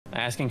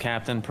Asking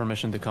captain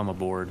permission to come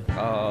aboard.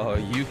 Oh,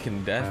 you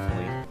can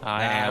definitely.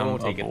 I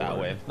won't take aboard. it that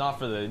way. Not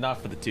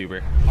for the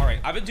tuber. All right,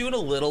 I've been doing a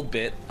little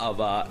bit of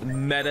a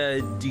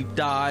meta deep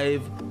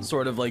dive,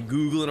 sort of like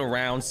Googling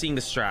around, seeing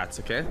the strats,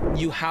 okay?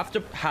 You have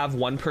to have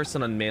one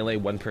person on melee,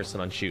 one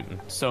person on shooting.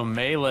 So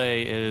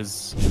melee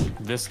is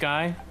this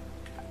guy?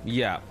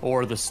 Yeah.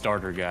 Or the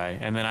starter guy.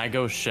 And then I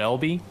go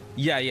Shelby.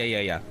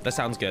 Yeah. That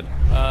sounds good.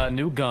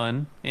 New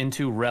gun,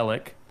 into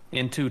relic,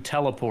 into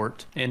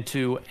teleport,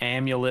 into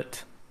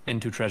amulet,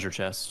 into treasure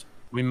chest.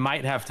 We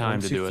might have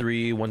time to do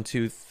it. 1,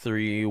 2,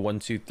 3, 1,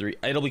 2, 3.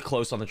 It'll be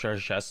close on the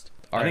treasure chest.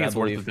 I think it's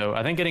worth it though.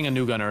 I think getting a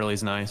new gun early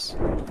is nice.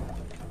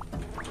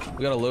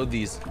 We gotta load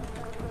these.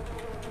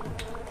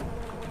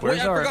 Where's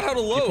Wait, I forgot how to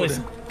load.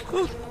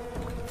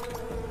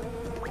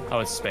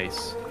 Oh, it's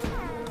space.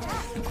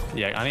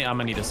 Yeah, I'm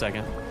gonna need a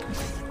second.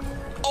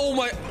 Oh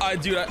my,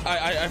 dude,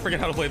 I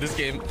forget how to play this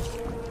game.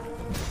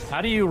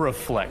 How do you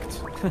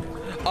reflect?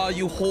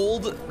 You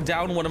hold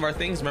down one of our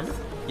things, remember?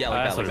 Yeah,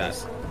 like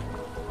that.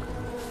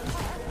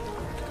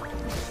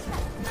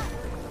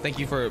 Thank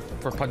you for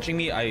punching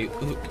me.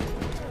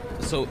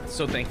 So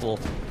thankful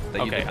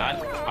that you did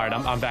that. All right,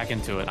 I'm back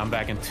into it.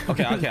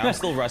 Okay, I'm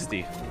still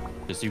rusty.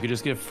 You could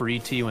just get free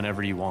tea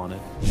whenever you wanted.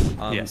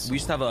 Yes. We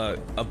used to have a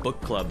book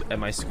club at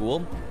my school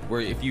where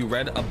if you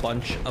read a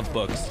bunch of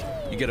books,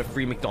 you get a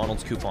free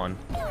McDonald's coupon.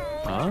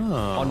 Oh.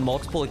 On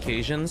multiple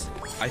occasions,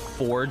 I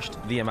forged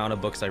the amount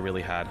of books I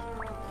really had.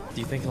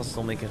 Do you think I'll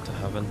still make it to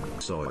heaven?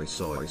 Soy. Let's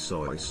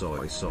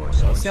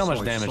see how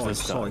much damage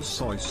this does.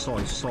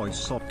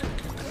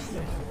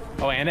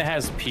 Oh, and it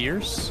has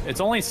pierce.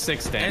 It's only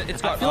 6 damage.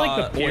 It's got, I feel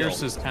like the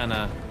pierce oil. is kind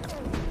of.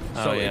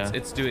 So yeah.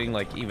 it's doing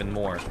like even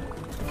more.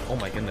 Oh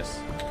my goodness.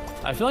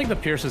 I feel like the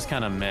pierce is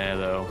kind of meh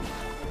though.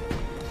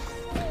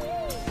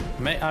 I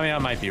mean, I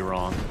might be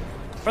wrong.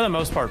 For the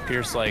most part,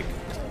 pierce, like,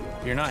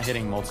 you're not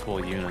hitting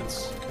multiple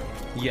units.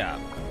 Yeah.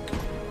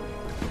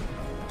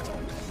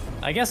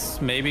 I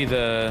guess maybe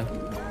the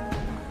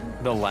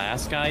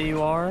last guy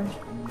you are.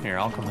 Here,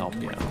 I'll come help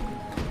you out.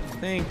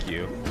 Thank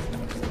you.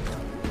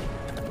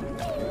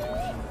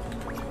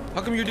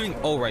 How come you're doing?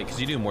 Oh right,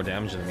 because you do more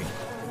damage than me.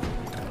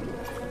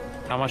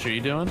 How much are you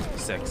doing?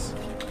 6.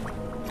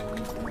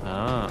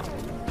 Oh.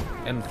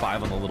 And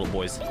 5 on the little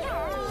boys.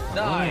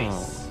 Nice.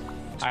 Oh.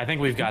 I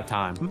think we've got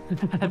time.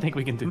 I think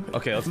we can do it.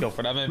 Okay, let's go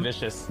for it. I'm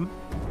ambitious. All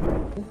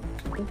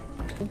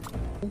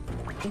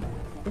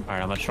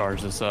right, I'm gonna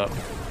charge this up.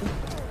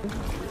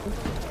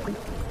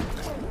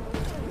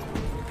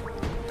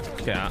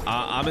 Okay,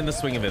 I'm in the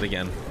swing of it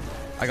again.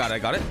 I got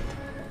it.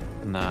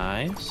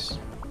 Nice.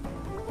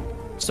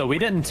 So we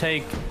didn't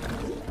take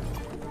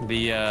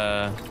the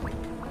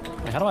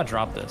wait, how do I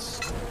drop this?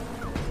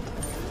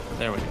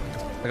 There we go.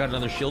 I got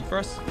another shield for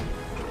us.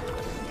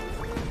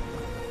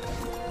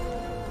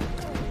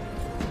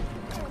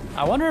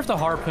 I wonder if the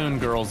harpoon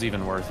girl's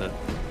even worth it.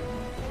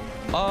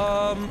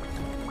 I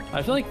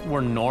feel like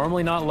we're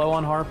normally not low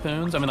on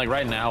harpoons. I mean, like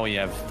right now we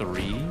have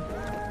 3.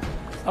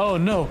 Oh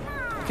no,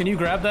 can you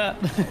grab that?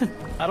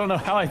 I don't know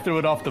how I threw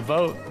it off the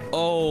boat.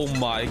 Oh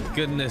my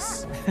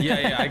goodness.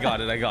 Yeah, I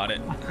got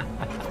it.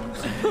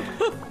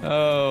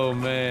 Oh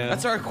man.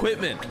 That's our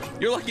equipment.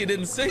 You're lucky it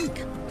didn't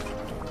sink.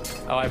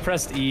 Oh, I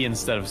pressed E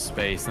instead of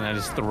space and I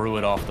just threw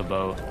it off the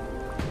boat.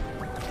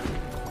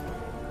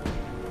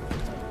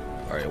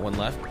 All right, one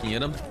left. Can you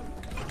hit him?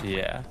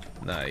 Yeah.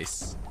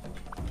 Nice.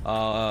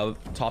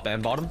 Top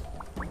and bottom.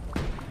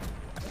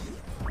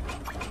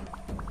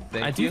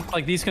 Thank you.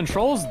 Like, these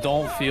controls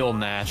don't feel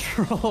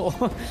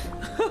natural.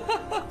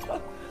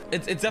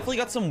 It's definitely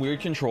got some weird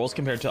controls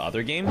compared to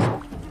other games.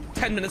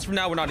 10 minutes from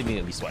now, we're not even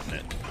gonna be sweating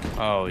it.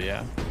 Oh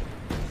yeah.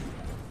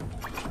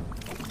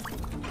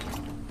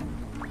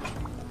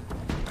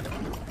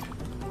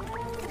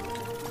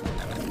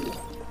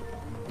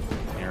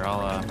 Here,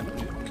 I'll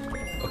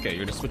Okay,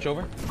 you're gonna switch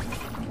over?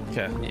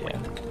 Okay. Yeah.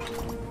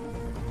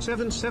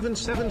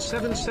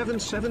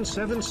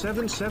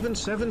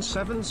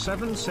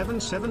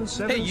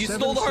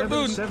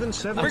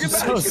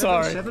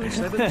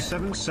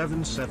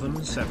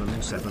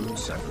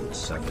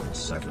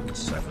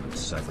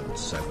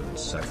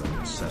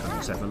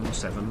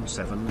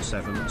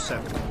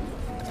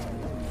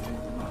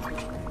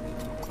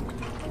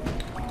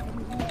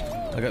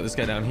 got this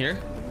guy down here.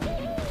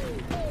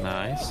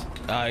 Nice.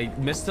 I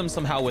missed him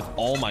somehow with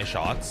all my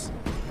shots.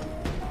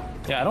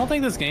 Yeah, I don't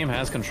think this game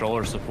has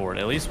controller support,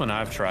 at least when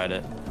I've tried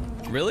it.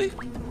 Really?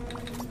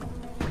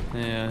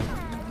 Yeah.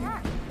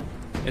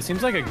 It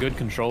seems like a good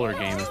controller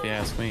game if you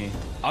ask me.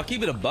 I'll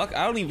keep it a buck.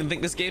 I don't even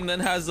think this game then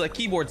has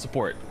keyboard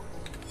support.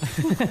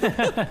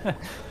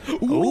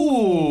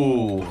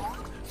 Ooh.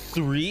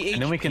 3 HP.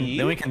 And then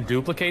we can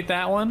duplicate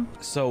that one.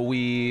 So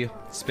we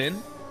spin.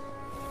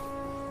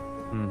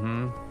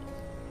 Mm-hmm.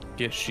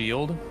 Get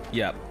shield.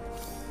 Yep.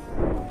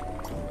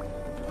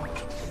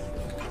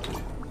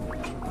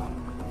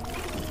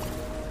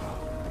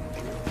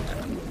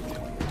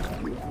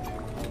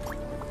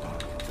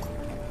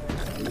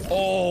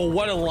 Oh,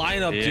 what a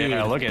lineup, dude.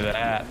 Yeah, look at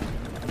that.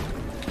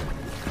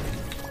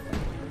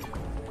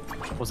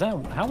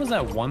 How was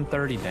that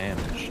 130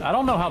 damage? I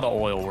don't know how the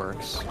oil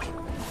works.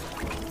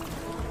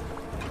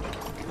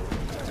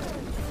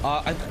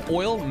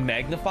 Oil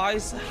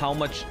magnifies how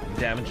much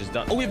damage is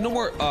done. Oh, we have no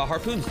more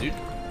harpoons, dude.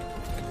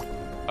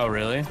 Oh,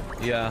 really?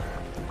 Yeah.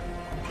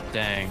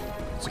 Dang.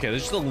 It's okay.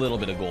 There's just a little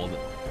bit of gold.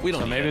 We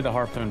don't. So need maybe it. the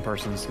harpoon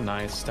person's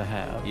nice to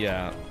have.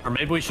 Yeah. Or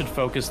maybe we should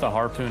focus the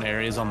harpoon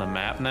areas on the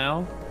map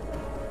now.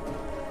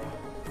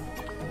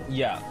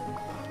 Yeah.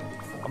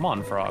 Come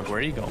on, Frog. Where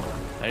are you going?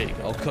 There you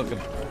go. I'll cook him.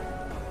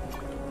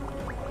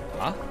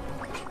 Huh?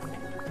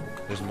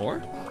 There's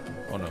more?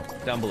 Oh no.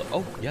 Down below.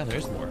 Oh yeah,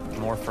 there's more.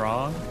 More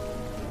Frog.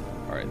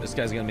 All right, this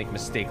guy's gonna make a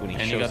mistake when he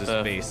And you shows got his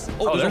the face.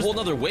 Oh, there's a whole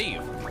nother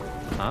wave.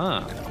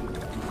 Ah.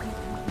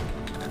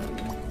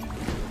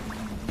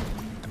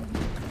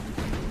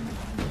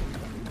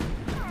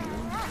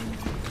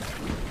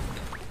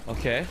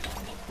 Okay.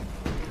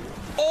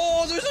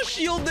 Oh, there's a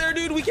shield there,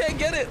 dude. We can't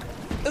get it.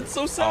 That's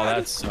so sad. Oh,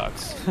 that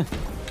sucks.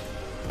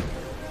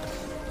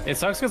 It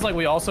sucks because like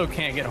we also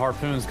can't get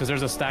harpoons because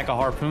there's a stack of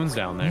harpoons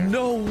down there.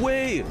 No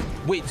way.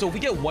 Wait, so if we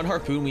get one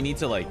harpoon, we need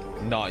to like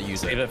not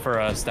use Save it for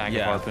a stack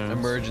of harpoons.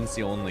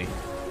 Emergency only.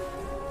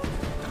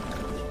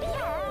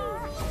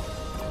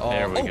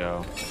 There we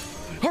go.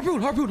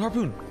 Harpoon, harpoon,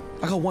 harpoon.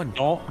 I got one.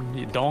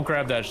 Don't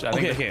grab that. I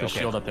think the okay.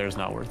 shield up there is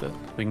not worth it.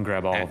 We can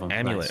grab all of them.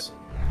 Amulet. Nice.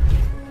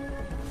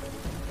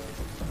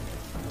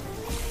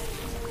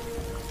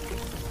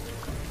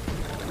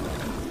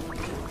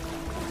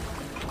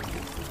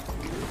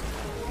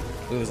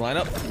 Look at this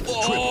lineup.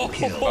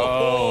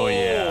 Oh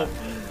yeah.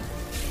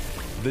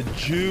 The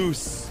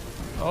juice.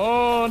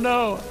 Oh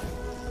no.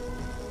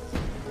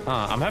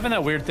 I'm having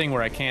that weird thing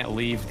where I can't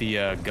leave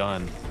the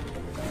gun.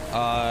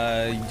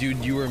 Dude,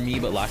 you were me,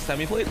 but last time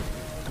we played?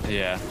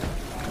 Yeah.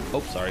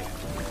 Oh, sorry.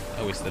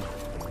 I wasted.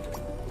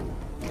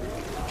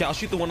 Okay, I'll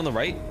shoot the one on the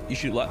right. You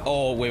shoot left.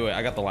 Oh, wait.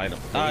 I got the lineup.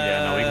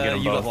 Yeah, no, we can get them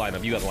You both. got the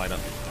lineup. You got the lineup.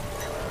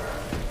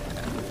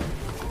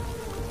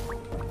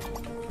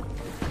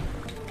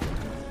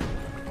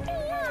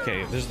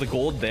 Okay, there's the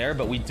gold there,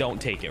 but we don't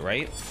take it,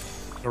 right?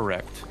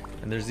 Correct.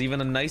 And there's even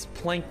a nice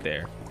plank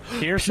there.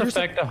 Pierce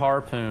effect to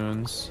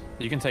harpoons.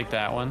 You can take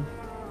that one.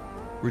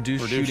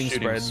 Reduce shooting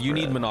spread. You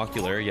need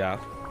monocular, yeah.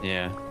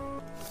 Yeah.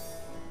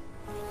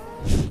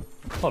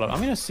 Hold up,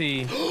 I'm gonna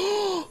see.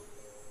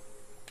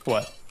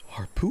 What?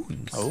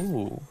 Harpoons.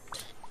 Oh.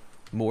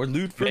 More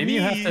loot for Maybe me.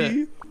 you have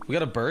to. We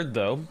got a bird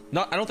though.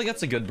 No, I don't think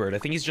that's a good bird. I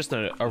think he's just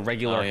a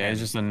regular. Oh yeah, he's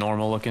just a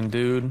normal looking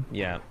dude.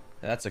 Yeah,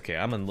 that's okay.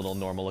 I'm a little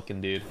normal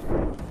looking dude.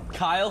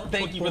 Kyle,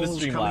 thank you for the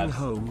stream, coming lad.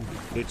 home.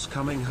 It's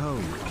coming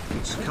home.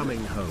 It's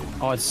coming home.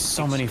 Oh, it's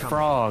so It's many coming.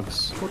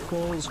 frogs.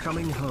 Football's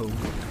coming home.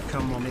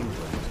 Come on,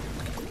 England.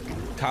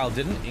 Kyle,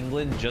 didn't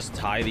England just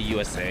tie the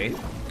USA?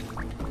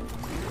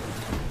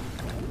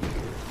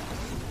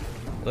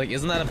 Like,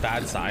 isn't that a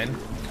bad sign?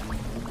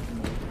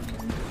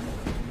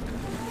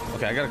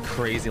 Okay, I got a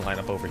crazy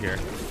lineup over here.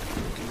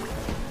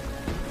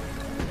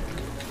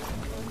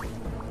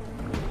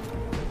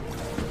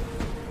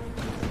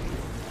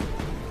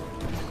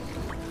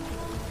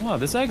 Oh,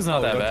 this egg's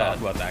not that don't bad.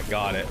 talk about that.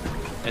 Got it.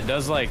 It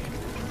does like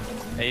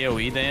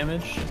AoE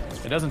damage.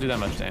 It doesn't do that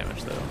much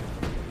damage though.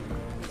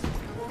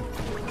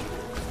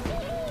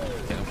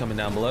 Okay, I'm coming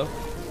down below.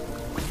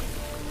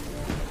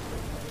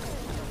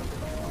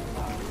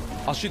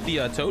 I'll shoot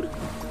the toad.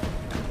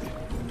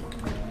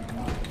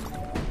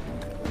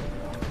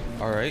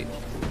 All right.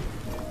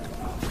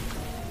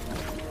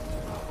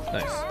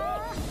 Nice.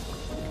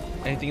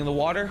 Anything in the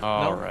water?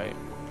 All No? right.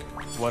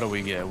 What do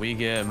we get? We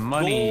get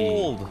money.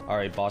 Gold. All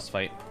right, boss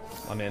fight.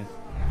 I'm in.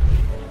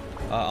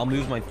 I'll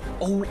move my.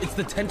 Oh, it's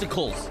the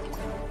tentacles.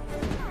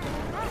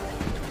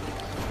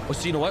 Oh,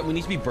 so you know what? We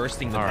need to be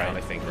bursting them All down,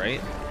 right. I think,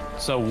 right?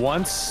 So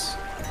once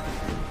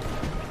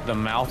the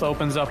mouth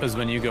opens up is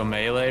when you go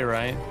melee,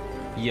 right?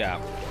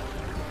 Yeah.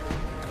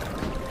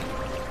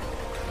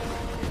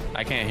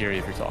 I can't hear you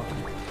if you're talking.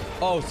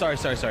 Oh, sorry.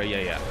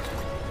 Yeah.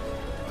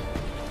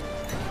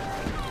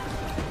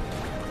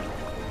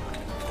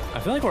 I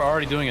feel like we're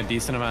already doing a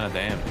decent amount of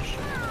damage.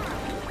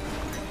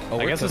 Oh,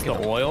 I guess it's the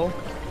cooking oil.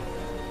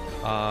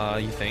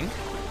 them. You think?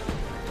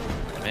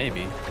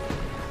 Maybe.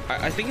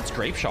 I think it's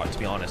grape shot, to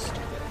be honest.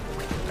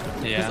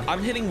 Yeah. 'Cause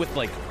I'm hitting with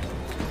like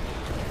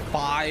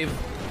 5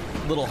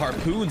 little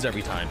harpoons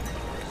every time.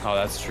 Oh,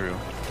 that's true.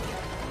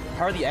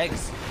 How are the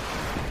eggs?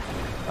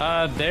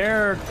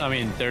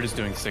 They're just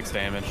doing 6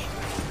 damage.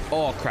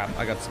 Oh crap!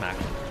 I got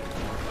smacked.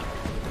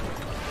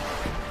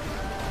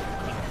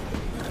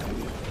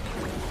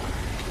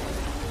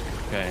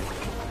 Okay.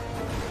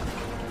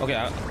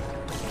 Okay.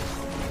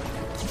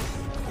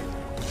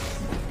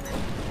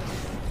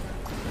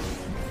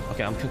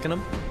 Okay, I'm cooking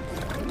them.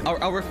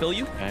 I'll refill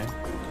you. Okay.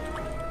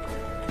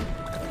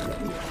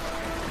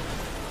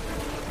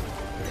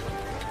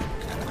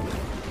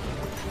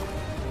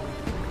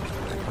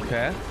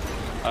 Okay.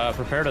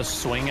 Prepare to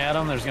swing at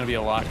them. There's gonna be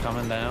a lot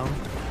coming down.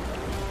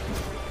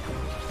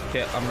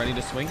 Okay, I'm ready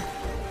to swing.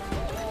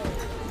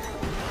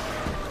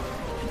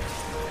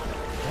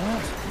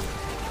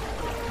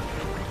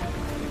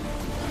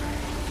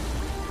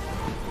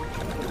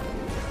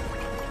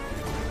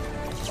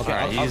 Okay,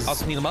 Alright, I'll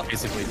clean him up.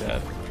 Basically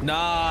dead.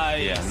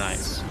 Nice. Yeah,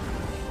 nice.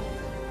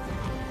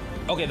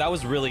 Okay, that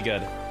was really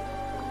good.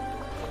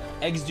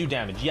 Eggs do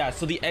damage. Yeah,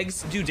 so the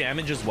eggs do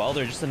damage as well.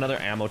 They're just another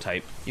ammo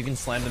type. You can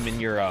slam them in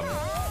your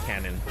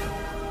cannon.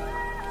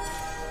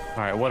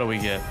 All right, what do we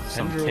get?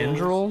 Some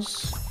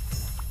tendrils.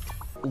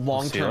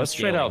 Long-term. Let's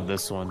trade out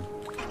this one.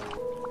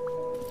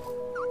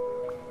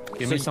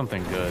 Give me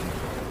something good.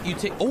 You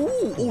take.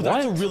 Oh,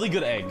 that's a really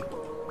good egg.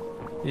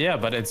 Yeah,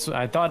 but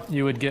I thought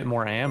you would get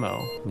more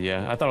ammo.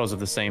 Yeah, I thought it was of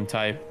the same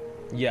type.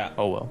 Yeah.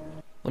 Oh well.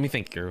 Let me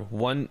think here.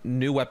 One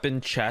new weapon,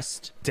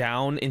 chest,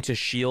 down into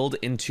shield,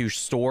 into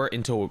store,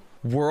 into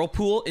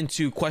whirlpool,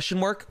 into question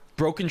mark,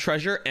 broken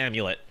treasure,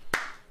 amulet.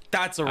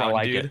 That's a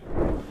run, dude.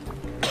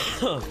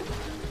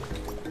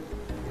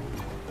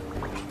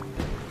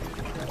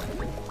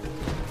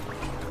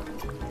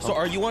 So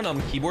are you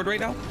on keyboard right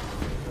now?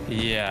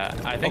 Yeah,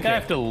 I think I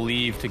have to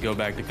leave to go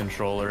back to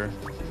controller.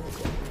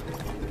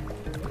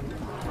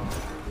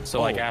 So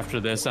like after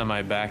this, I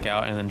might back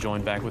out and then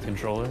join back with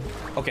controller.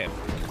 Okay.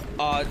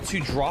 To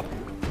drop,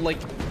 like,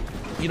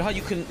 you know how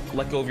you can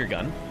let go of your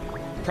gun?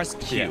 Press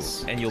Q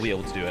and you'll be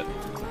able to do it.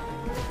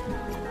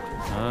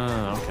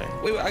 Okay.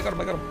 Wait, I got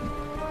him.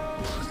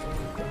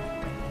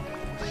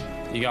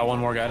 You got one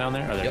more guy down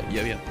there? Oh, there.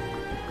 Yep.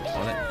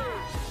 On it.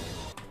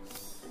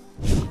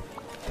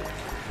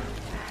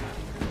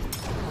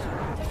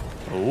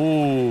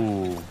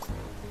 Ooh.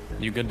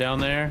 You good down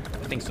there?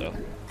 I think so.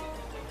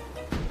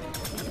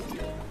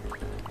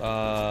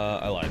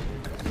 I lied.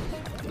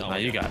 No,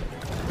 you got it.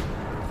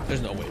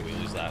 There's no way we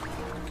lose that.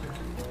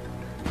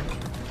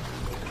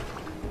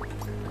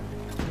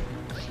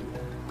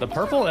 The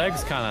purple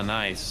egg's kind of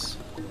nice.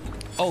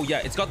 Oh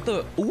yeah, it's got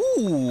the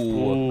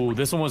Ooh,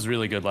 this one was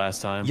really good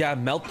last time. Yeah,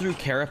 melt through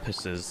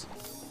carapaces.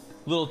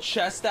 Little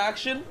chest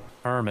action.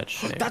 Hermit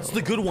shell. That's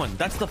the good one.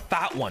 That's the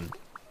fat one.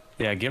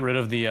 Yeah, get rid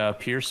of the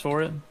pierce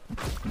for it.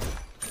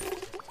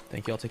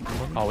 Thank you. I'll take the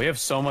one. Oh, we have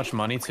so much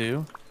money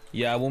too.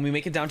 Yeah, when we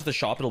make it down to the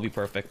shop, it'll be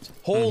perfect.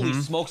 Holy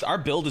smokes, our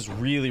build is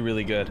really,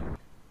 really good.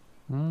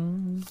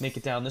 Make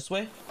it down this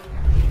way.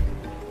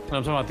 I'm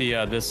talking about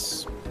the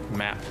this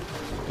map.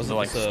 Was it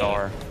like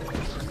star?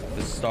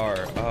 The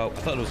star. I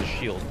thought it was a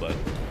shield, but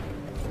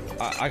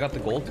I got the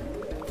gold.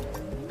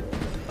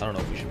 I don't know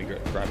if we should be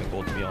grabbing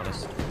gold, to be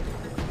honest.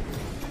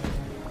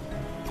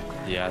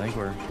 Yeah, I think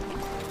we're.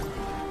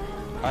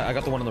 I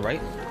got the one on the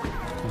right.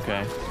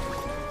 Okay.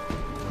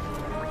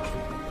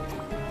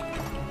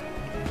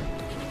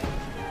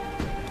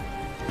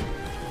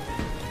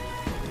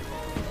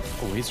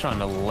 Oh, he's trying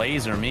to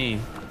laser me.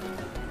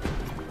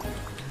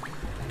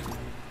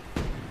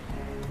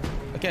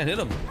 I can't hit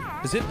him.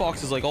 His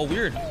hitbox is like all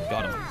weird.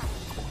 Got him.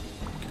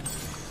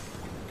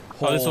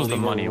 Oh, this was the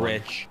money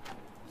rich.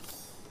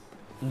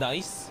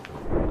 Nice.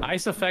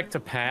 Ice effect to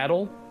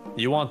paddle.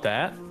 You want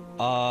that?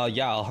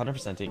 Yeah, I'll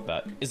 100% take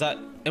that. Is that,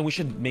 and we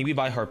should maybe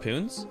buy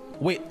harpoons?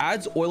 Wait,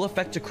 adds oil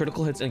effect to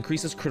critical hits and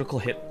increases critical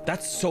hit.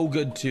 That's so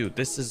good too.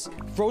 This is,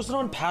 frozen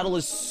on paddle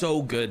is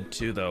so good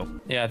too though.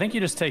 Yeah, I think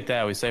you just take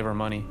that. We save our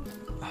money.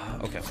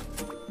 Okay.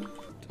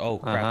 Oh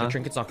crap, the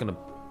trinket's not gonna,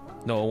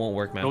 no, it won't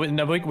work, man.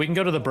 No, we can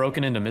go to the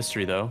broken into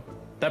mystery though.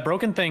 That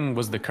broken thing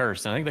was the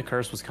curse. And I think the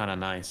curse was kind of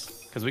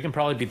nice because we can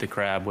probably beat the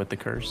crab with the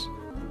curse.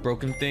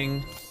 Broken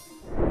thing.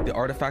 The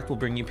artifact will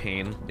bring you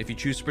pain. If you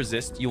choose to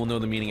resist, you will know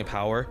the meaning of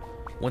power.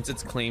 Once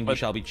it's claimed, you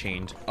shall be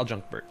chained. I'll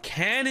junk bird.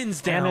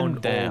 Cannons down.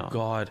 Oh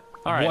god.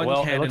 All right.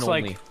 Well, it looks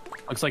only.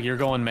 like you're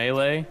going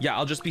melee. Yeah,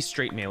 I'll just be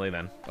straight melee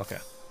then. Okay.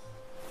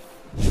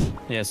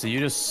 Yeah. So you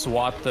just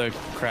swat the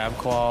crab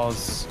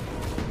claws.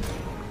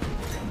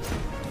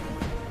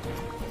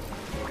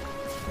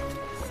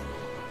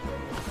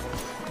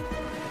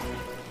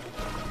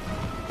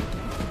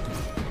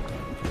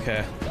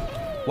 Okay.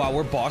 Wow,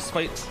 we're boss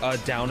fight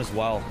down as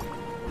well.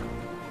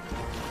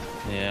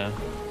 Yeah.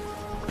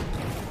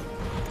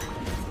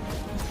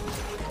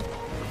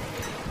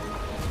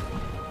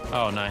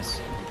 Oh, nice.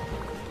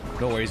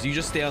 No worries. You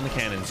just stay on the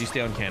cannons. You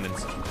stay on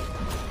cannons.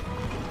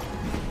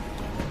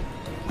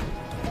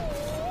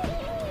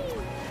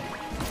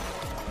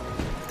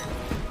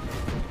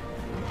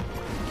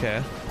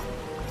 Okay.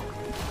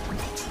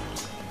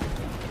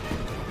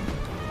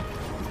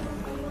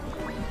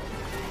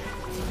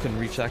 Couldn't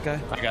reach that guy.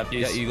 I got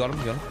these. Yeah, you got him.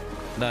 You got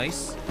him.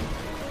 Nice.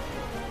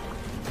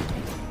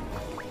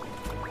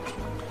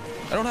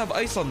 I don't have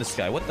ice on this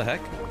guy. What the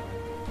heck?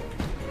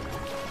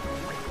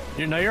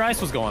 No, your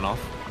ice was going off.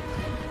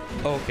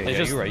 Oh, okay,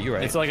 yeah, you're right. You're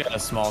right. It's like a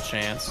small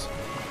chance.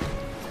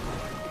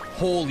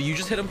 Holy, you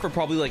just hit him for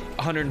probably like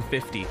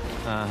 150.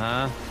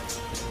 Uh-huh.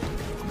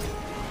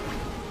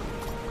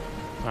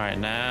 All right,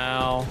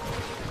 now.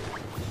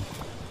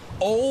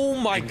 Oh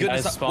my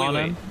goodness.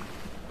 Wait.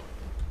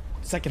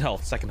 Second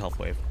health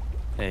wave.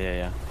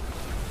 Yeah.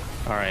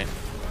 All right.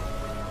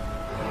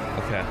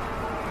 Okay.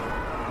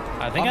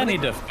 I think I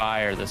need to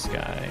fire this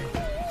guy.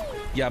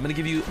 Yeah, I'm gonna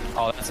give you.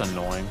 Oh, that's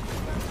annoying.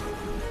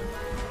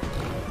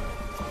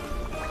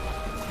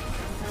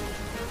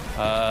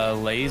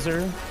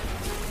 Laser.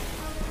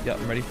 Yeah,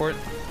 I'm ready for it.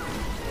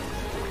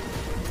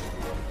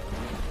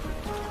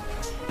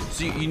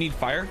 So you need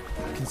fire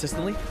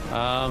consistently?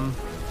 I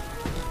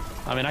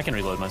mean, I can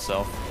reload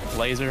myself.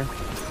 Laser.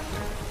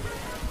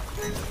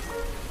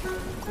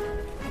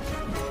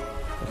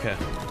 Okay.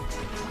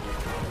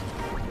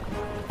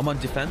 I'm on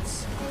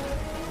defense.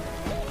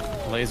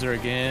 Laser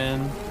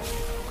again.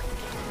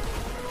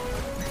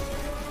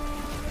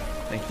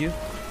 Thank you.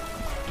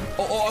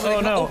 Oh, I'm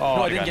gonna no. no,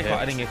 Oh, I didn't get caught.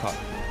 I didn't get caught.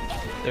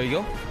 There you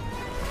go.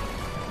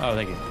 Oh,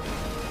 thank you.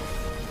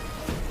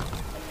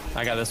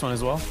 I got this one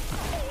as well.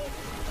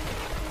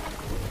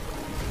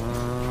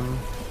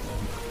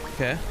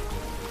 Okay.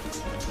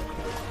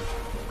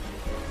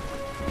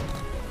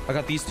 I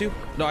got these two.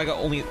 No, I got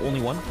only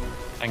one.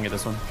 I can get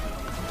this one.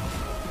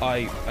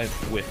 I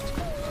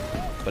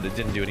whiffed, but it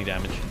didn't do any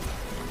damage.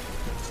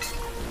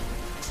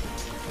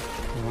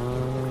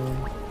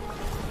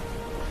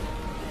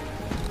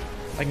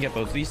 I can get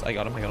both of these. I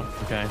got them.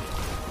 Okay.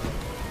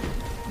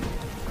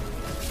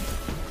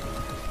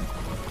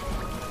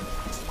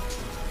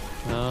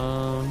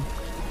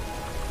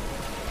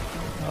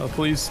 Oh,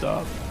 please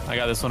stop. I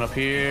got this one up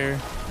here.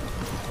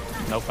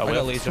 Nope, I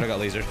got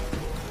lasered.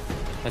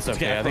 That's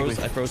okay.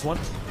 I froze one.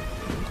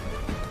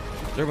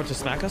 They're about to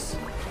smack us.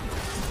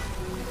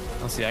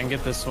 Let's see. I can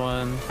get this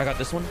one. I got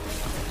this one.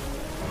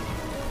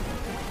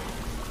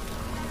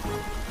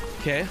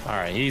 Okay. All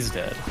right, he's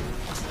dead.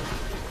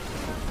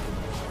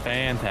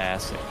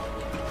 Fantastic.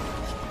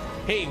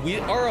 Hey, we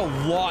are a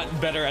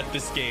lot better at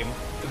this game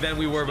than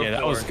we were before. Yeah,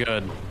 that was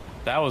good.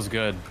 That was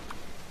good.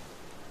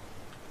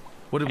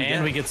 What did we get?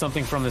 And we get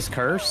something from this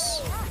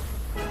curse.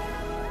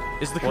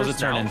 Is the curse What does it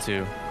turn now?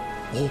 into?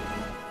 Oh.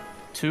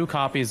 2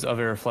 copies of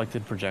a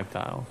reflected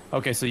projectile.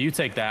 Okay, so you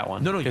take that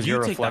one. No, because you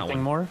you're take that reflecting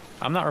one. more.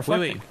 I'm not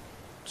reflecting. Wait.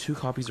 2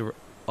 copies of...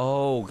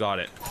 Oh, got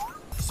it.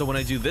 So when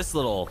I do this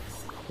little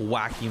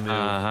wacky move...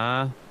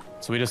 Uh-huh.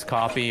 So we just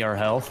copy our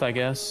health, I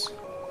guess.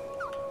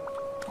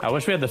 I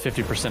wish we had the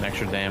 50%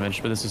 extra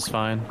damage, but this is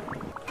fine.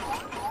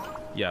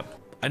 Yep.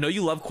 I know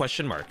you love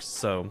question marks,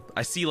 so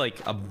I see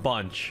like a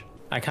bunch.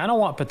 I kind of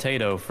want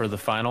potato for the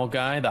final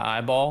guy, the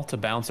eyeball, to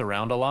bounce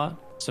around a lot.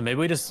 So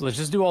maybe let's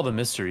just do all the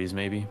mysteries,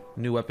 maybe.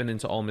 New weapon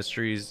into all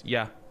mysteries.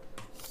 Yeah.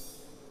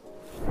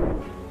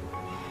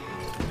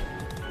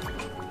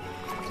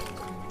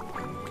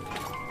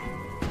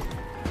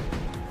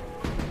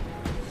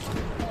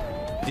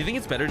 Do you think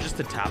it's better just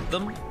to tap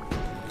them?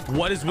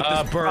 What is with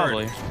this bird?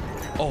 Probably.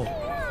 Oh,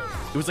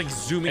 it was like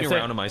zooming If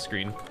around it- on my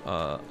screen.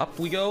 Up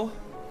we go.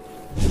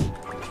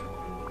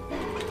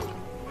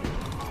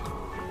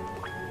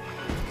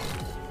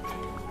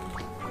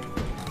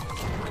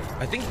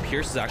 I think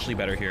Pierce is actually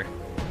better here.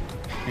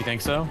 You think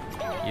so?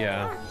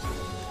 Yeah.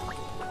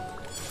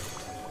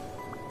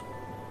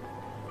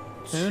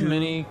 Too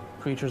many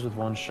creatures with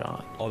 1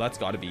 shot. Oh, that's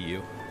got to be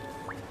you.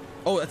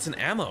 Oh, that's an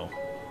ammo.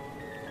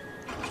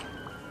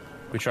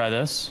 We try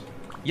this?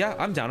 Yeah,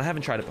 I'm down. I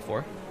haven't tried it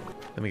before.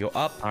 Then we go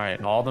up. All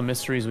right, all the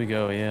mysteries we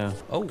go, yeah.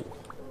 Oh.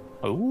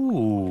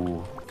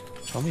 Ooh.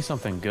 Show me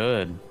something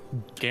good.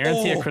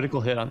 Guarantee Oh. a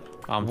critical hit on...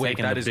 I'm Wait,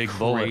 taking that the is big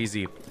bullet.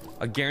 crazy.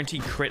 A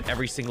guaranteed crit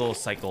every single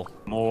cycle.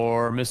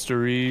 More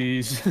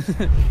mysteries.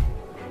 All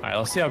right,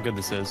 let's see how good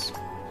this is.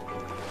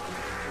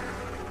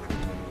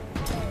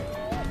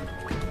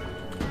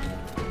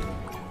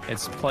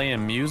 It's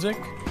playing music.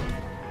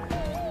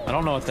 I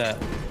don't know what that...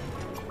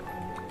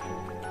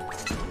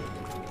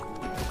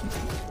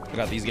 I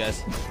got these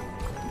guys.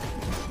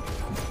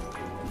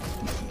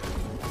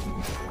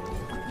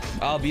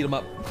 I'll beat him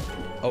up.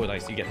 Oh,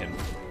 nice. You get him.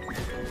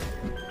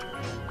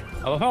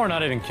 I love how we're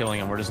not even killing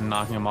him. We're just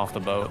knocking him off the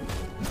boat.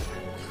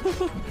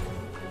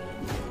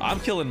 I'm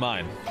killing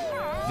mine.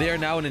 They are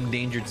now an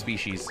endangered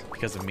species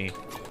because of me.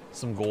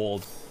 Some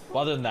gold.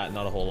 Well, other than that,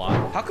 not a whole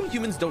lot. How come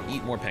humans don't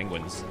eat more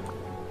penguins?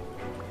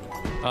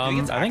 I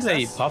think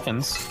they eat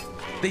puffins.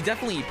 They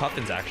definitely eat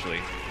puffins, actually.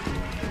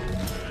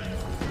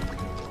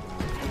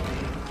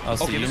 Oh,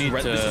 so Okay, you need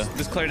to...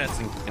 this clarinet's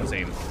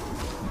insane.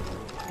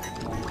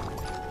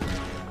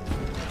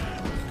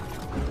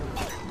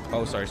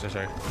 Oh, sorry.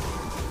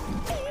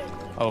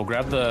 Oh,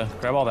 grab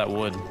all that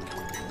wood.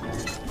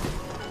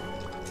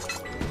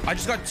 I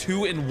just got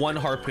 2 in 1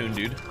 harpoon,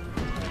 dude.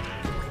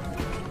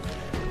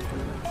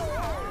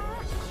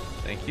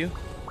 Thank you.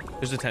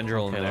 There's a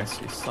tendril in Okay, there. let's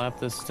see. Slap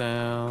this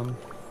down.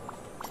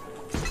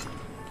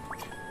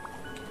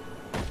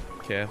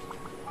 Okay.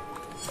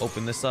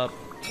 Open this up.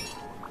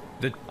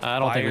 I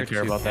don't think we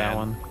care about that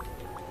one.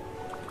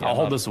 Yeah, I'll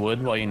hold this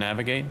wood while you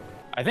navigate.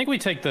 I think we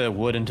take the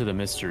wood into the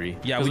mystery.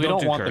 Yeah, because we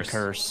don't do want curse. the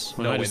curse.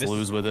 We No, might wait, just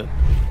lose with it.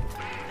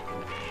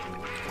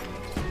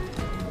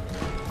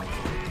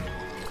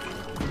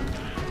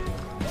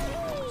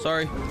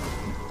 Sorry.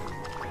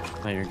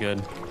 No, you're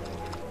good.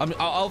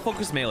 I'll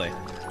focus melee.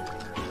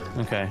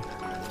 Okay.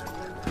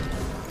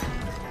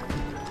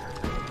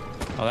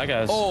 Oh, that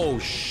guy's... Oh,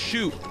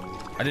 shoot.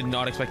 I did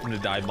not expect him to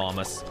dive bomb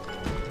us.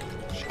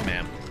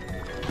 Man.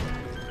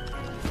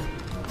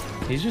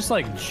 He's just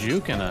like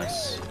juking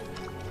us.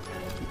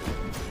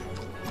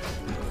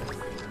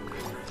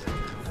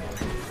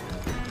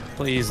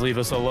 Please leave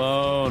us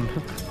alone.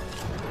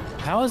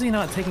 How is he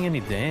not taking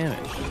any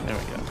damage? There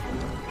we go.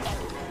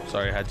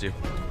 Sorry, I had to.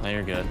 No,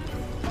 you're good.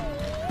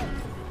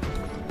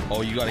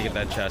 Oh, you gotta get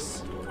that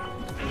chest.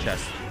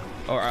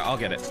 Oh, I'll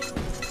get it.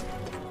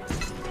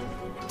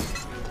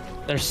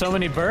 There's so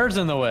many birds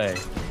in the way.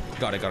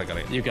 Got it.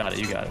 You got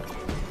it.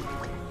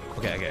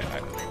 Okay.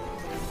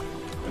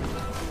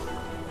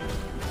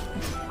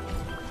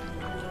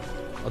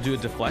 I'll do a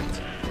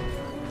deflect.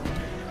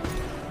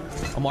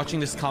 I'm watching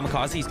this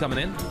kamikaze. He's coming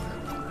in.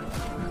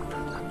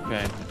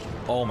 Okay.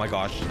 Oh my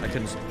gosh. I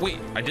couldn't. Wait,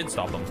 I did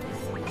stop him.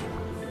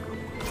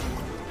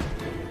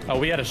 Oh,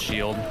 we had a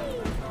shield.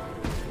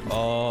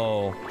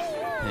 Oh.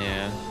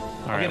 Yeah.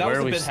 All right, that where was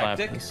are a we bit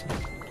slapping hectic. this?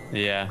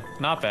 Yeah,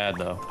 not bad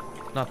though.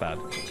 Not bad.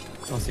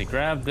 Let's see.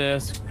 Grab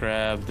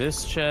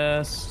this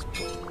chest.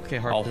 Okay,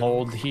 I'll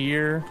hold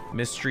here.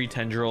 Mystery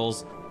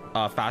tendrils.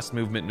 Fast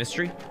movement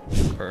mystery.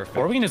 Perfect.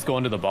 Or we can just go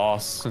into the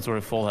boss since we're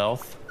at full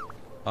health.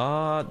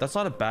 That's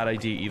not a bad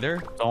idea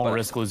either. Don't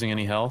risk losing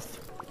any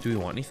health. Do we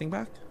want anything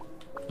back?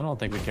 I don't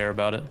think we care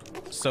about it.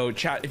 So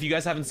chat, if you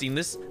guys haven't seen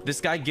this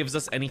guy gives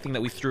us anything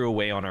that we threw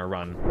away on our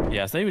run.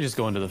 Yeah, so maybe we just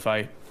go into the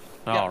fight.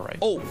 Yeah. All right.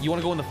 Oh, you want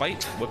to go in the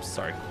fight? Whoops,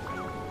 sorry.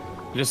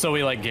 Just so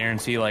we like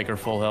guarantee like our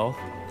full health.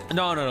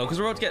 No, because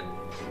we're about to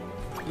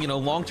get,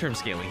 long-term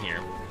scaling here.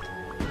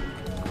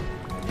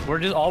 We're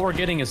just all we're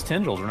getting is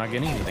tendrils. We're not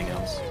getting anything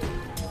else.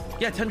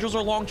 Yeah, tendrils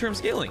are long-term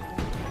scaling.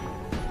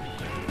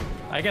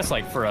 I guess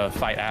like for a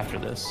fight after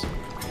this.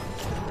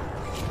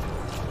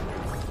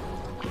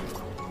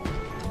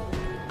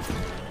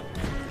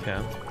 Okay.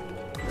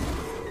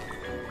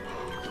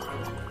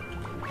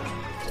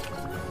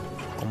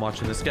 I'm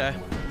watching this guy.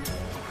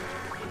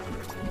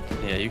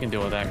 Yeah, you can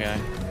deal with that guy.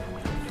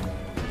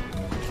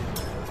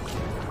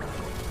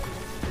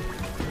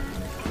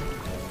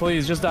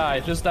 Please, just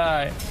die. Just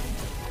die.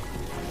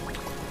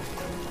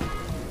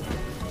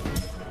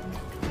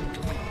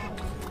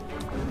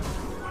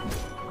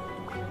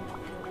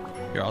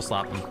 Here, I'll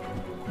slap him.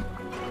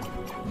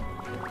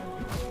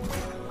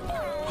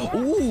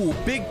 Ooh,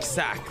 big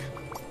sack.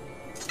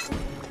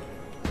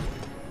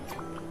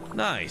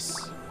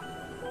 Nice.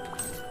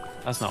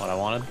 That's not what I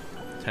wanted.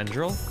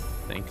 Tendril.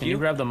 Thank Can you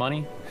grab the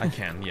money? I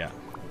can, yeah.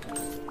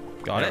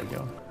 Got it. There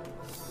we go.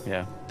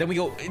 Yeah. Then we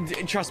go.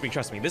 Trust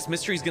me. This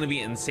mystery is gonna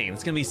be insane.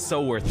 It's gonna be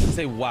so worth it.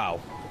 Say, wow,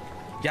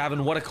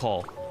 Gavin, what a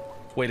call.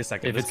 Wait a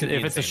second. If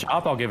it's a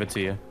shop, I'll give it to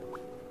you.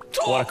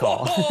 What a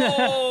call.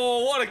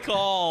 Oh, what a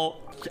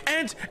call.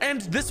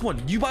 And this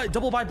one, you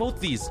double buy both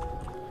these.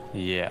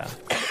 Yeah.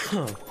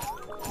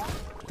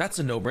 That's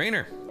a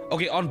no-brainer.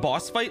 Okay, on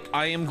boss fight,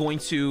 I am going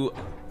to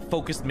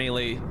focus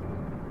melee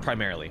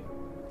primarily,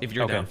 if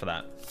you're down for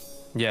that.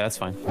 Yeah, that's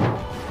fine.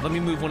 Let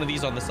me move one of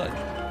these on the side.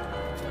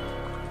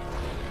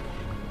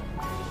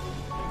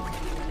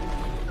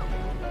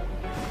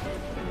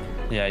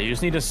 Yeah, you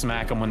just need to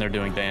smack them when they're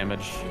doing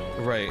damage.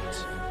 Right.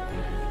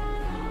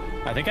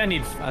 I think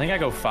I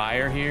go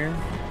fire here.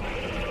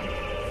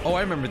 Oh,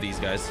 I remember these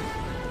guys.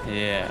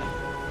 Yeah.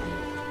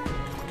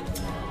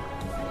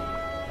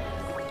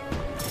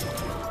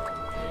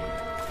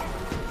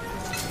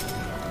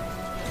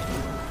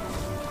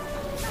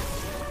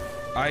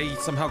 I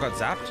somehow got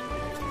zapped.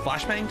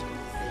 Flashbanged.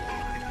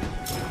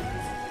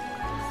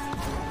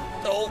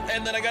 Oh,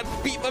 and then I got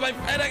beat by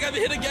and I got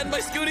hit again by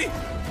Skoottie.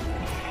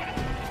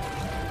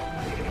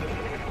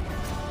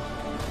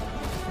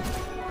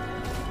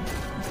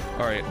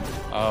 All right.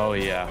 Oh,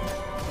 yeah.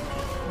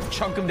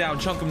 Chunk him down.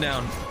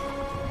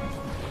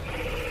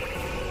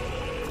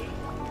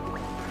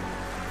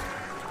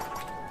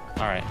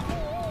 All right.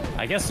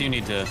 I guess you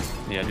need to,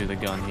 do the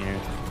gun here.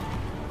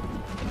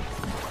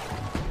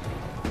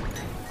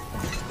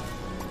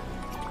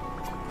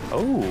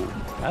 Oh,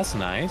 that's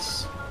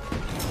nice.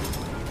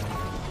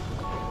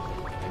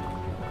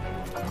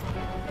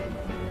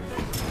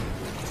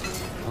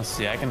 Let's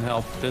see, I can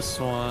help this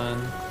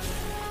one.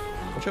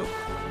 Watch out.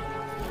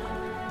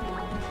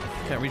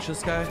 Can't reach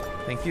this guy.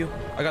 Thank you.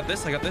 I got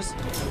this.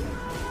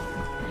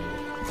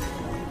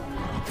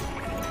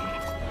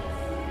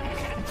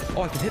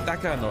 Oh, I can hit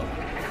that guy on the...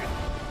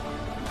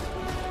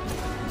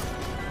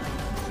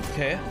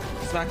 Okay,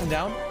 smack him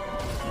down.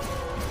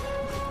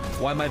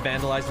 Why am I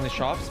vandalizing the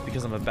shops?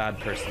 Because I'm a bad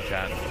person,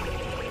 chat.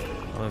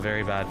 I'm a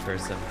very bad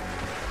person.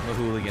 I'm a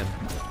hooligan.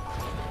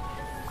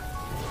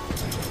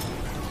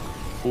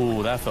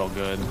 Ooh, that felt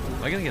good.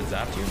 Am I gonna get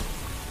zapped here?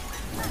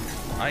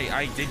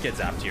 I did get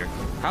zapped here.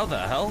 How the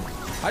hell?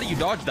 How do you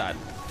dodge that?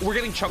 We're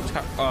getting chunked.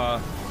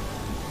 Yeah,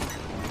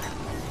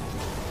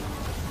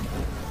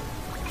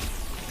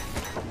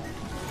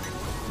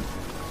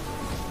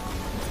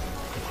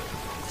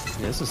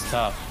 this is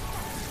tough.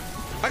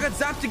 I got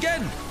zapped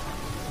again.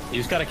 You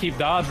just gotta keep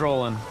dodge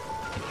rolling.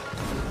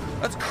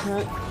 That's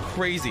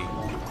crazy.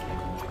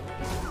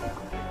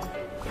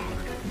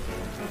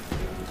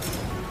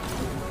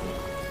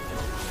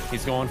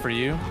 He's going for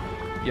you.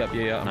 Yep,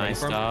 yeah.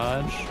 Nice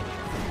dodge.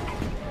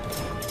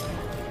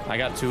 I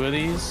got 2 of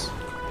these.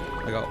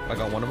 I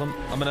got one of them.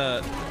 I'm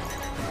gonna.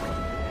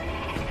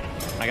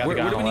 I got Where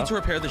the guy do we need left. to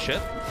repair the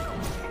ship?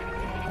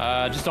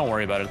 Just don't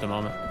worry about it at the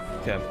moment.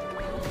 Okay.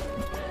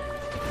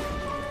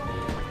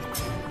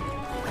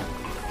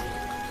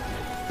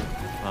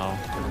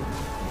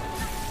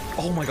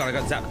 Oh my god, I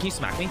got zapped. Can you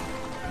smack me?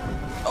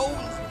 Oh,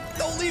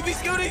 don't leave me,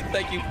 Skoottie.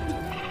 Thank you.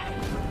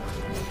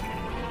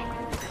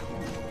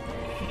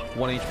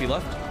 1 HP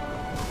left.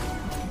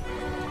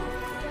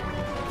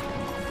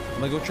 I'm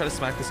gonna go try to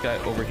smack this guy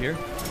over here.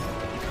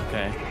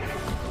 Okay.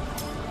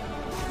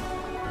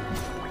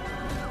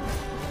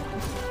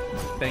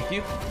 Thank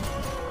you.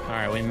 All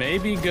right, we may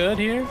be good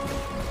here.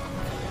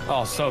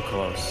 Oh, so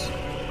close.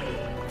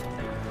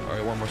 All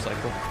right, one more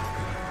cycle.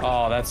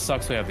 Oh, that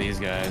sucks. We have these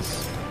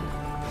guys.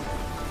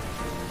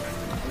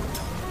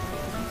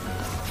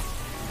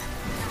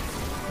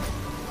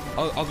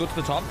 I'll go to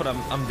the top, but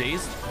I'm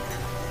dazed.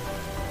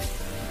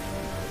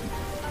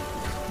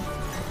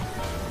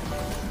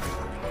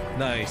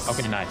 Nice.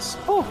 Okay, nice.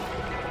 Oh,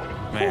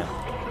 man.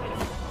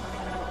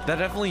 That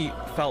definitely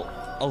felt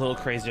a little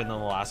crazier than the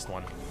last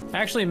one.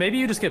 Actually, maybe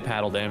you just get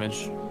paddle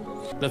damage.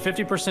 The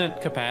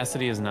 50%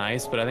 capacity is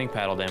nice, but I think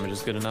paddle damage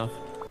is good enough.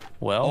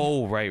 Well.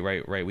 Oh,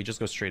 right. We just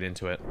go straight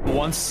into it.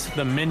 Once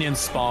the minions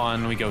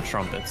spawn, we go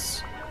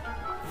trumpets.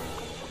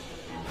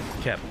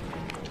 Okay.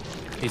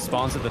 He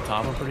spawns at the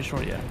top, I'm pretty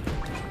sure, yeah.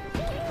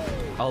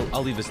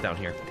 I'll leave this down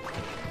here.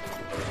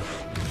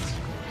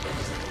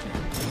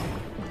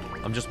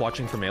 I'm just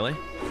watching for melee.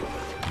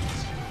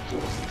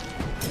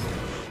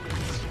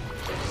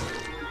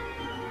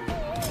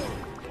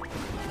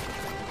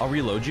 I'll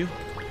reload you.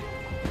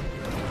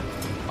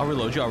 I'll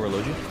reload you.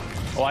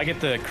 Oh, I get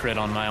the crit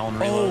on my own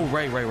reload. Oh,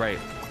 right.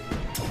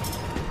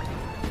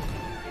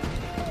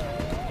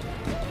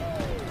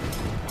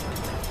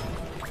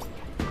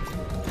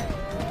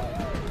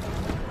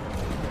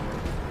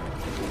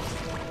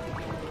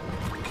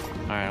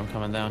 All right, I'm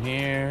coming down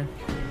here.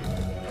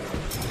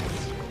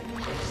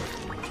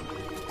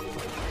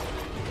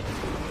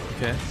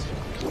 Okay.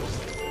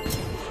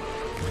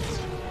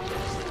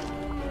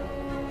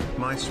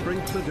 My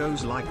sprinkler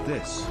goes like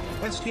this.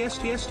 Okay,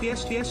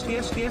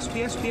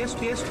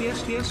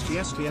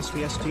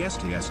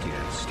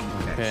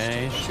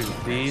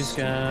 shoot these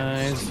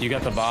guys. You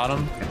got the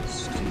bottom.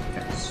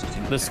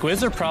 The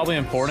squids are probably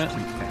important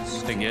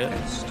to get.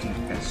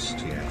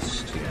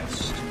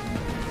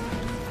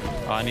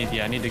 Oh, I need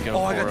to go.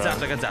 Oh, I got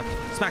zapped.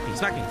 Smack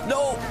me.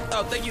 No.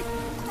 Oh, thank you.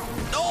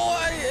 No,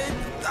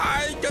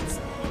 I got.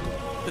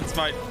 It's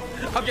fine.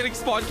 I'm getting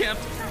spawn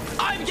camped.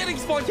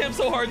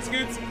 So hard,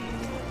 Scoots.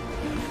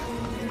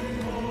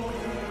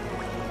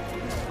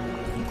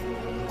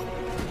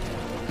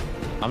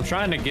 I'm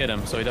trying to get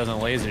him so he doesn't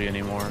laser you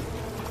anymore.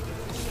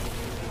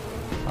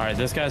 All right,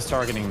 this guy's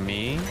targeting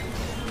me.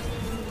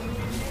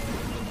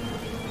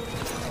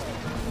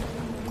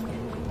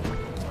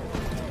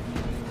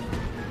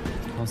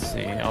 Let's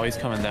see. Oh, he's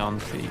coming down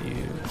to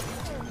you.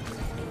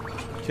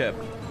 Okay,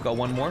 got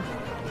one more.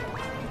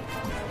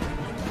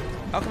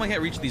 How come I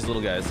can't reach these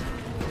little guys?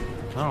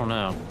 I don't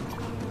know.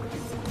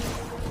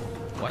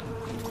 What?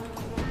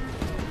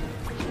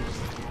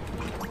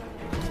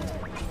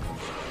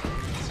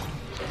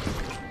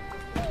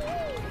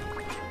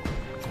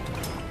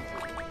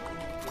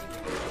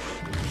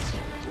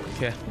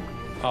 Okay.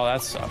 Oh,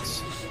 that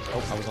sucks.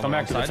 Oh, I was on Come the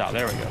back to wrong the side. top.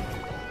 There we go.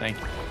 Thank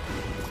you.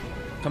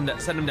 Come down.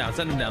 Send him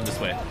down this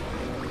way.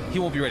 He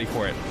won't be ready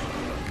for it.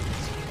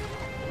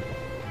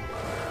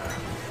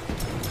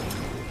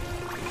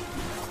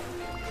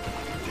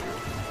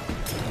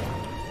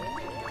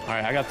 All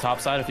right, I got top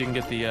side if you can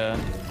get the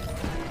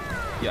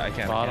Yeah, I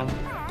can. bottom.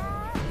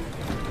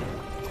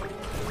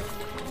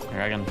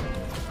 Here, I can.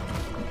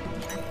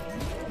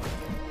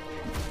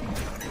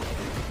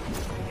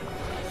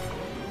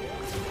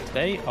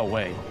 Stay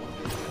away.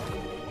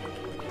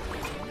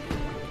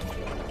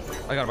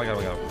 I got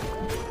him.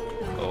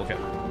 Oh, okay.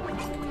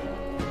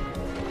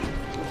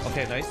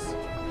 Okay, nice.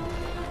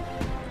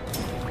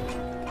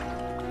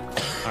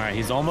 All right,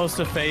 he's almost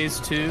to phase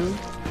 2.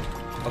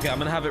 Okay, I'm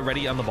gonna have it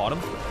ready on the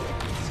bottom.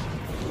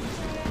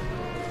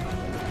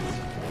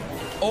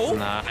 Oh!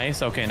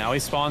 Nice. Okay, now he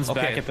spawns Okay.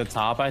 back at the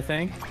top, I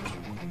think.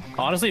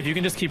 Honestly, if you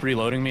can just keep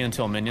reloading me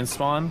until minions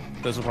spawn,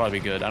 this will probably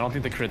be good. I don't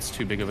think the crit's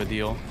too big of a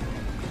deal.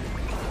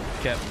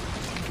 Okay.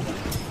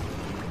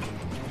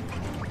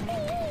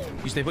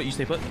 You stay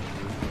put.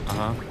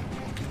 Uh-huh.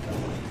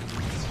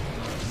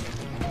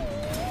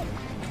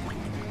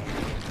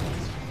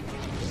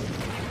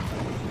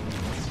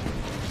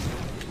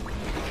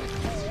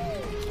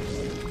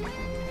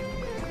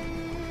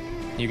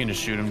 You can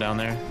just shoot him down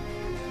there.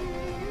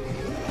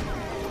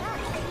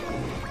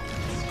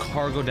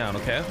 Cargo down,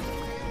 okay?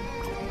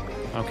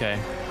 Okay.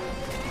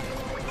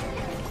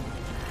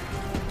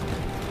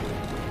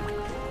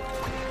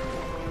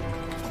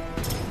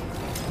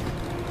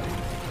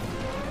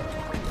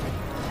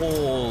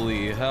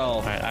 Holy hell.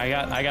 All right,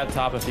 I got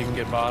top if you can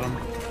get bottom.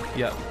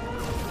 Yep.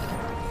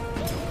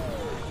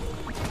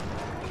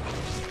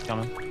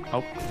 Coming.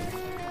 Oh.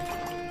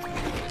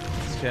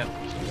 Okay.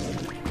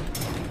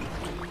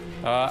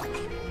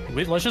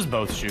 Let's just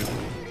both shoot.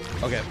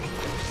 Okay.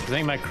 I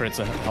think my crit's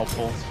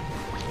helpful.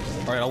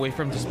 All right, I'll wait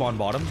for him to spawn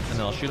bottom, and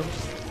then I'll shoot him.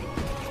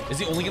 Is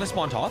he only gonna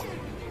spawn top?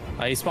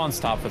 He spawns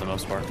top for the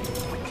most part.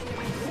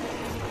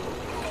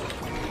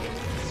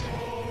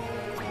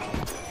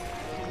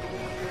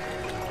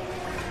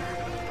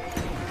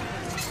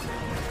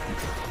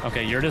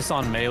 Okay, you're just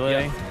on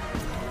melee. Yeah.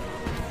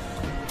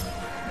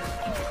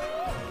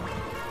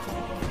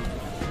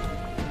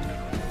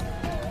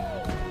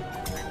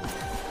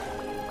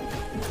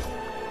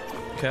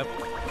 Okay.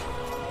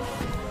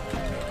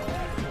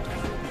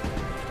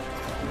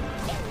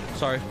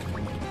 Sorry.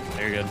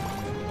 There you're good.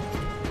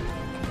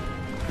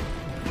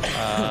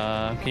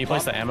 Can you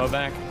place the ammo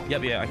back?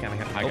 Yep, yeah, I can.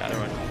 I got it.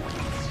 Never mind.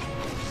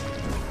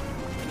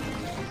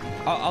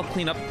 I'll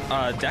clean up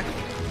deck.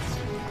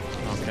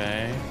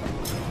 Okay.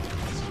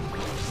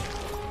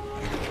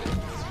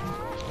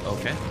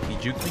 Okay, he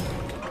juked me.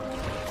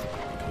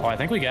 Oh, I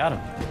think we got him.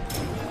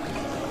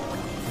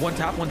 One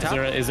tap, one tap.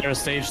 Is there a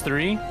stage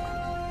 3?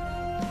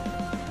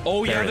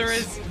 Oh yeah, There there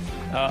is. is.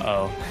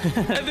 Uh-oh.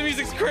 And the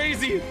music's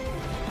crazy.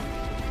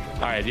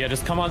 All right, yeah,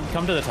 just come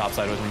to the top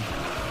side with me.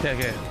 Okay,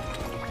 okay.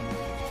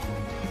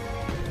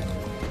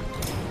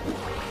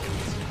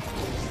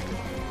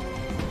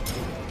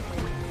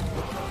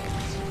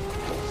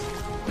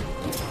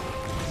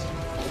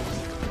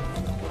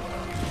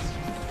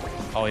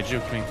 Oh, he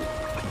juked me. All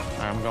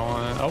right, I'm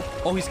going.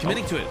 Oh, he's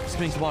committing to it. He's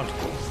committing to bond.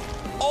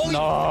 Oh,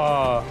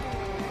 No.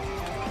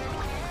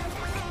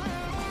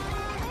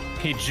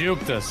 He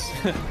juked us.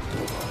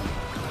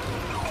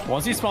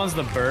 Once he spawns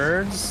the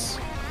birds.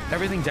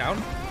 everything down.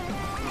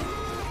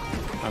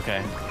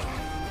 Okay.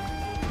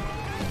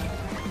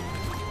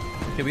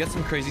 Okay, we got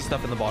some crazy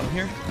stuff in the bottom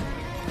here.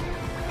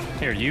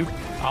 Here,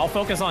 I'll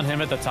focus on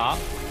him at the top.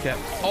 Okay.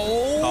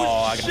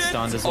 Oh, I got shit.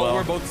 stunned as Oh, well.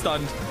 we're both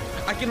stunned.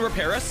 I can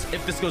repair us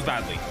if this goes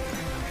badly.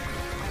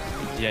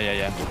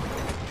 Yeah.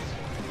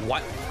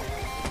 What?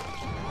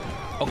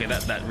 Okay,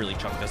 that really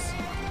chunked us.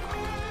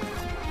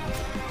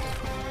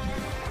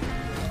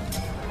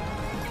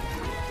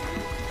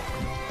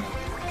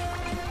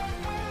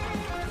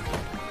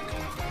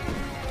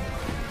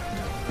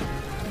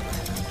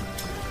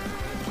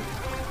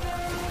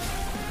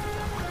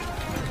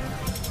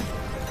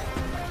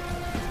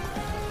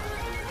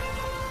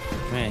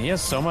 Man, he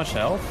has so much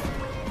health.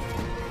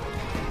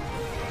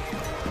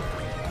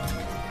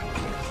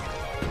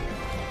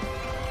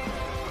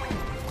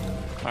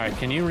 All right,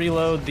 can you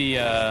reload the?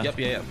 Yep,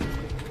 yeah.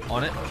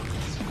 On it.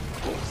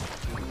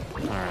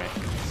 All right.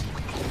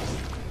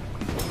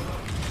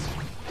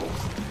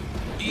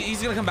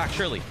 He's gonna come back,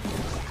 surely.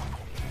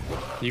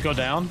 You go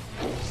down.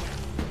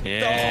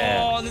 Yeah.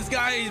 Oh, this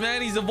guy,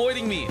 man, he's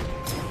avoiding me.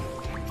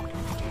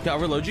 Okay, I'll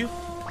reload you.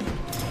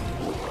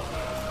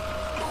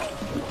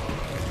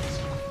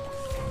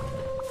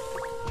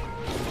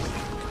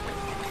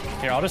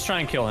 Here, I'll just try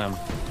and kill him.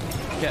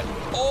 Okay.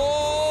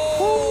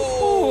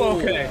 Oh,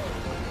 okay.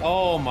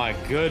 Oh my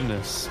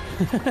goodness.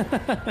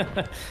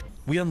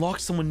 We unlocked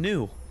someone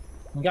new.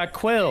 We got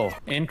Quill.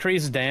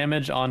 Increased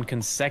damage on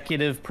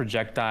consecutive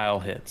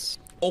projectile hits.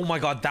 Oh my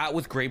god, that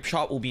with grape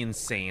shot will be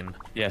insane.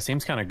 Yeah,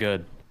 seems kind of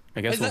good.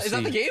 I guess we'll see. Is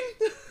that the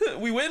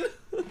game? We win?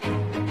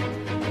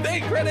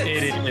 Hey, credits!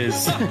 It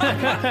is.